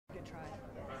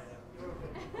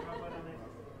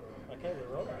Okay,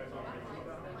 we're rolling.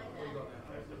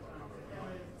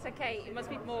 So Kate, you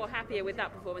must be more happier with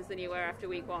that performance than you were after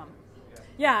week one.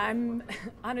 Yeah, I'm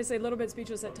honestly a little bit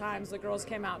speechless at times. The girls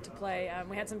came out to play.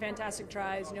 We had some fantastic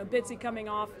tries. Bitsy coming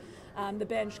off the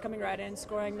bench, coming right in,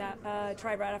 scoring that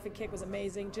try right off a kick was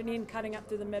amazing. Janine cutting up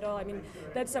through the middle. I mean,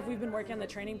 that's stuff we've been working on the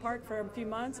training park for a few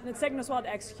months, and it's taken us a while to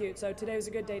execute. So today was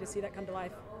a good day to see that come to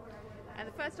life. And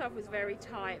the first half was very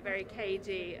tight, very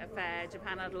cagey affair.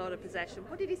 Japan had a lot of possession.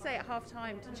 What did he say at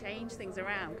half-time to change things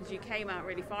around? Because you came out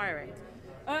really firing.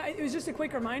 It was just a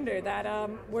quick reminder that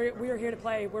we are here to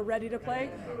play, we're ready to play,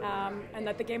 and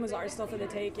that the game was ours still for the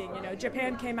taking.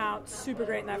 Japan came out super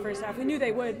great in that first half. We knew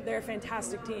they would. They're a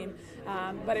fantastic team,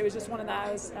 but it was just one of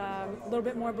those, a little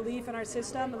bit more belief in our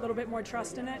system, a little bit more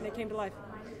trust in it, and it came to life.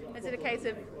 Is it a case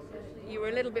of you were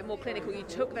a little bit more clinical, you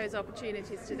took those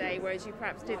opportunities today, whereas you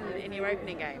perhaps didn't in your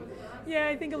opening game? Yeah,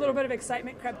 I think a little bit of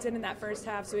excitement crept in that first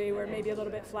half, so we were maybe a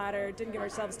little bit flatter, didn't give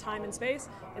ourselves time and space.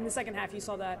 In the second half, you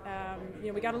saw that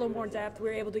we got a little more depth. We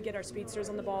were able to get our speedsters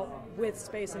on the ball with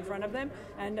space in front of them,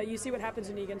 and you see what happens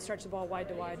when you can stretch the ball wide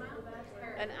to wide.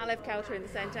 And Aleph Kelter in the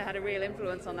centre had a real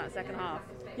influence on that second half.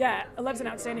 Yeah, Alev's an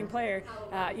outstanding player.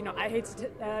 I hate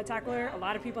to tackle her. A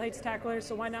lot of people hate to tackle her,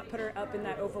 so why not put her up in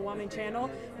that overwhelming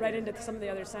channel right into some of the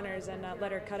other centers and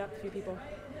let her cut up a few people.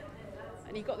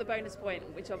 And you got the bonus point,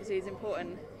 which obviously is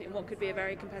important in what could be a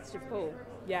very competitive pool.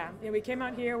 Yeah, we came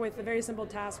out here with a very simple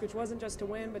task, which wasn't just to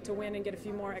win, but to win and get a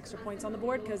few more extra points on the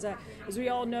board, because as we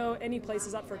all know, any place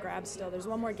is up for grabs still. There's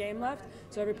one more game left,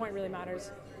 so every point really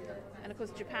matters. And of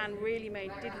course, Japan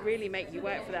did really make you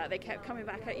work for that. They kept coming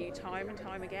back at you time and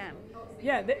time again.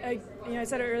 Yeah, I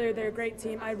said it earlier. They're a great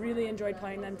team. I really enjoyed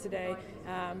playing them today.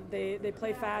 They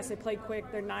play fast. They play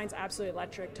quick. Their nine's absolutely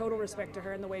electric. Total respect to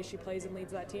her and the way she plays and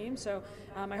leads that team. So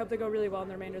I hope they go really well in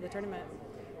the remainder of the tournament.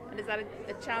 And is that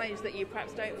a challenge that you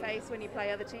perhaps don't face when you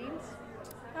play other teams?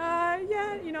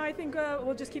 I think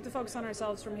we'll just keep the focus on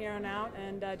ourselves from here on out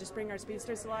and just bring our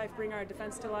speedsters to life, bring our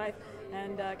defense to life,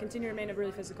 and continue to remain a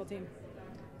really physical team.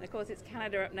 And of course, it's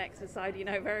Canada up next, a side you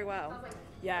know very well.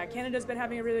 Yeah, Canada's been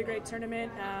having a really great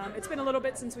tournament. It's been a little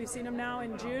bit since we've seen them now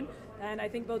in June, and I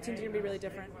think both teams are going to be really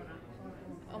different.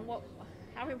 And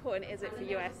how important is it for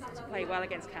US to play well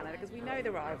against Canada? Because we know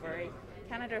the rivalry.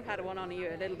 Canada have had one on you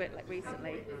a little bit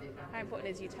recently. How important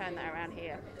is you turn that around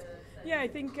here? Yeah, I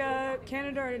think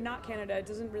Canada or not Canada, it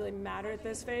doesn't really matter at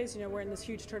this phase. We're in this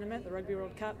huge tournament, the Rugby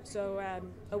World Cup, so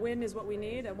a win is what we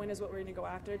need, a win is what we're going to go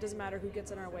after. It doesn't matter who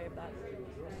gets in our way of that.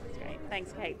 That's great.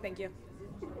 Thanks, Kate. Thank you.